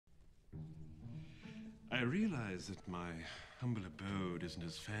I realize that my humble abode isn't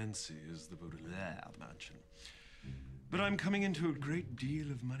as fancy as the Baudelaire mansion. But I'm coming into a great deal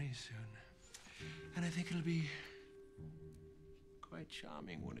of money soon. And I think it'll be quite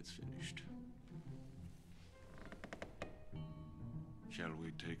charming when it's finished. Shall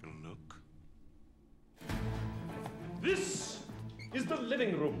we take a look? This is the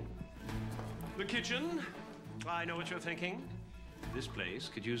living room. The kitchen. I know what you're thinking. This place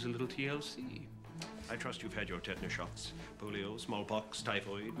could use a little TLC. I trust you've had your tetanus shots, polio, smallpox,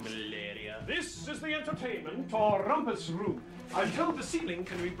 typhoid, malaria. This is the entertainment or rumpus room. I'm told the ceiling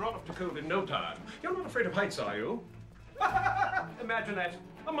can be brought up to code in no time. You're not afraid of heights, are you? Imagine that.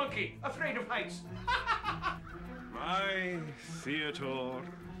 A monkey afraid of heights. My theater.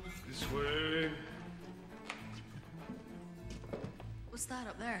 This way. What's that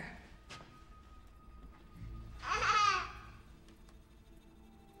up there?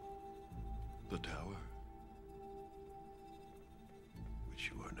 The tower,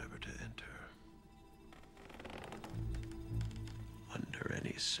 which you are never to enter, under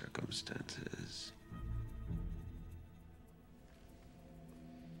any circumstances.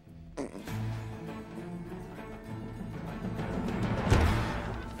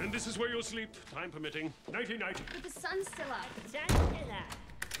 And this is where you'll sleep, time permitting. Nighty-night. But the sun's still out.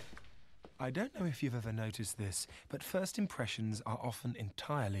 I don't know if you've ever noticed this, but first impressions are often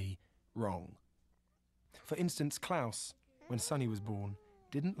entirely wrong. For instance, Klaus, when Sunny was born,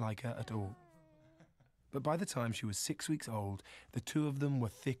 didn't like her at all. But by the time she was 6 weeks old, the two of them were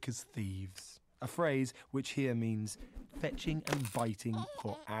thick as thieves. A phrase which here means fetching and biting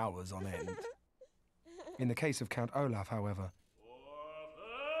for hours on end. In the case of Count Olaf, however,